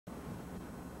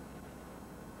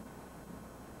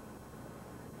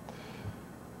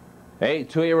Hey,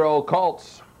 2-year-old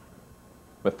colts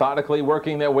methodically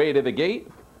working their way to the gate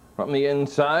from the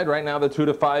inside. Right now, the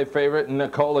 2-5 favorite,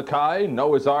 Nicola Kai.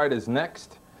 Noah's Art is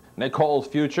next. Nicole's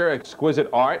Future, Exquisite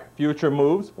Art, Future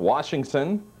Moves,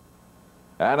 Washington.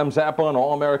 Adam's Apple and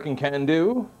All-American Can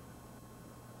Do.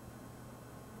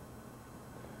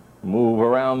 Move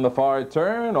around the far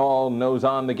turn, all nose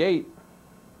on the gate.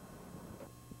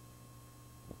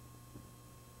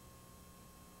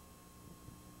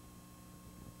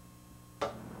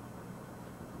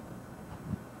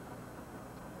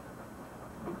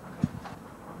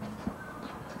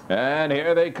 And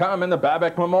here they come in the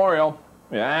Babic Memorial.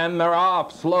 And they're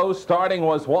off. Slow starting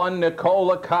was one,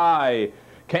 Nicola Kai.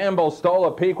 Campbell stole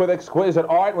a peek with Exquisite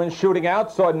Art when shooting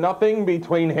out, saw nothing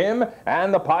between him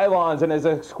and the pylons in his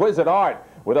Exquisite Art.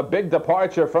 With a big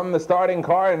departure from the starting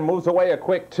car and moves away a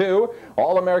quick 2.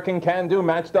 All-American Can Do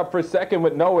matched up for second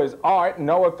with Noah's Art.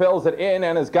 Noah fills it in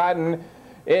and has gotten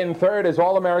in third is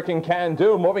All-American Can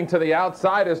Do. Moving to the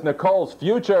outside is Nicole's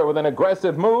Future with an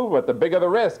aggressive move, but the bigger the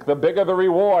risk, the bigger the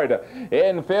reward.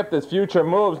 In fifth is Future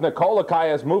Moves. Nicola Kai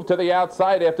has moved to the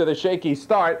outside after the shaky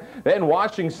start. Then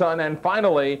Washington, and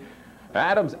finally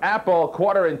Adam's Apple,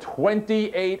 quarter in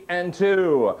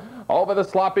 28-2. Over the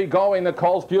sloppy going,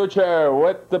 Nicole's Future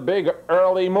with the big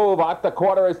early move. At the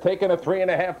quarter has taken a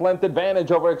 3.5 length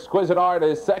advantage over Exquisite Art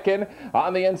is second.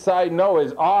 On the inside,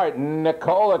 Noah's Art.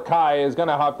 Nicola Kai is going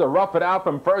to have to rough it out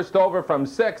from first over from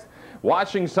sixth.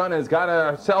 Washington has got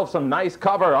herself some nice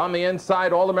cover. On the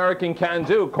inside, All-American Can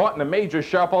Do, caught in a major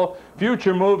shuffle.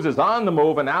 Future Moves is on the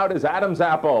move, and out is Adam's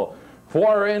Apple.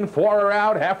 4 in, 4 are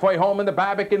out, halfway home in the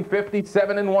Babic in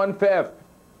 57 1/5.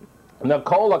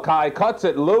 Nicola Kai cuts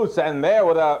it loose, and there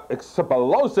with a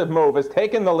explosive move has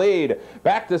taken the lead.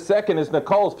 Back to second is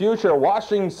Nicole's Future.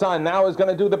 Washington now is going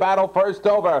to do the battle first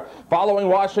over. Following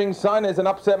Washington is an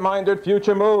upset-minded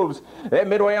Future Moves. Then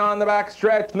midway on the back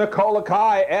stretch, Nicola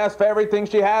Kai asks for everything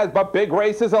she has, but big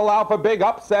races allow for big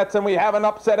upsets, and we have an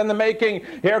upset in the making.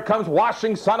 Here comes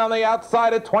Washington on the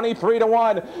outside at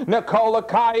 23-1. Nicola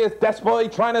Kai is desperately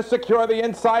trying to secure the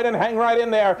inside and hang right in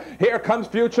there. Here comes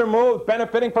Future Moves,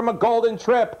 benefiting from a golden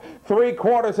trip.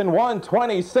 3/4 in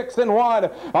 1:26-1.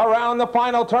 Around the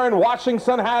final turn,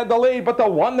 Washington had the lead, but the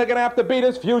one they're going to have to beat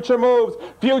is Future Moves.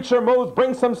 Future Moves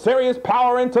brings some serious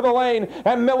power into the lane,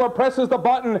 and Miller presses the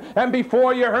button, and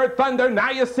before you heard thunder, now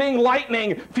you're seeing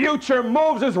lightning. Future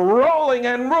Moves is rolling,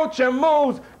 and Future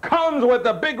Moves comes with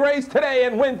the big race today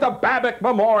and wins the Babic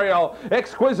Memorial.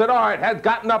 Exquisite Art has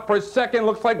gotten up for second.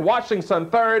 Looks like Washington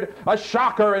third. A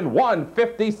shocker in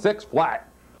 1:56 flat.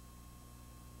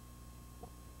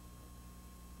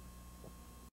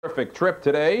 Perfect trip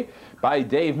today by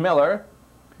Dave Miller.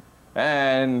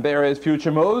 And there is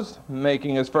Future Moves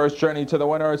making his first journey to the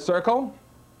winner's circle.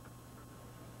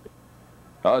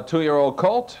 A 2-year-old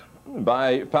colt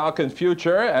by Falcon's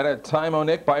Future at a time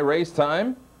Nick by race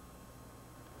time.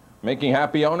 Making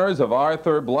happy owners of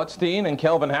Arthur Blutstein and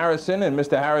Kelvin Harrison, and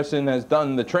Mr. Harrison has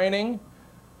done the training.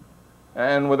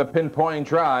 And with a pinpoint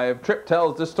drive, Trip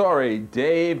tells the story.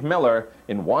 Dave Miller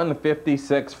in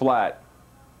 1:56 flat.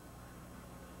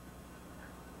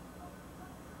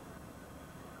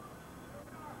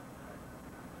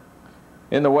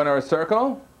 In the winner's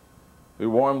circle, we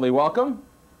warmly welcome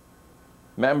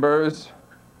members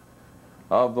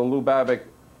of the Lou Babic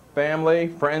family,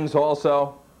 friends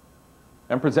also,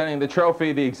 and presenting the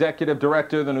trophy, the executive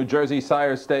director of the New Jersey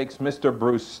Sire Stakes, Mr.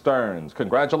 Bruce Stearns.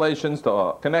 Congratulations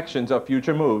to Connections of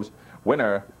Future Moves,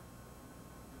 winner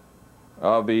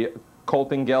of the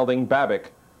Colting Gelding Babic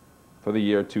for the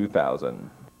year 2000.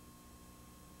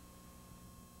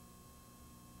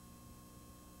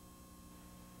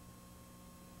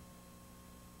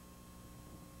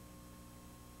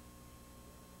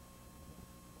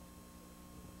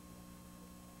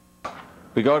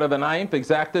 We go to the 9th,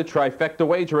 exacta trifecta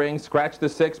wagering, scratch the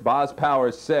 6, Boz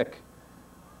Powers sick.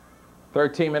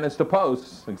 13 minutes to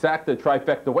post, exacta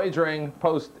trifecta wagering,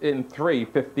 post in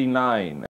 3:59.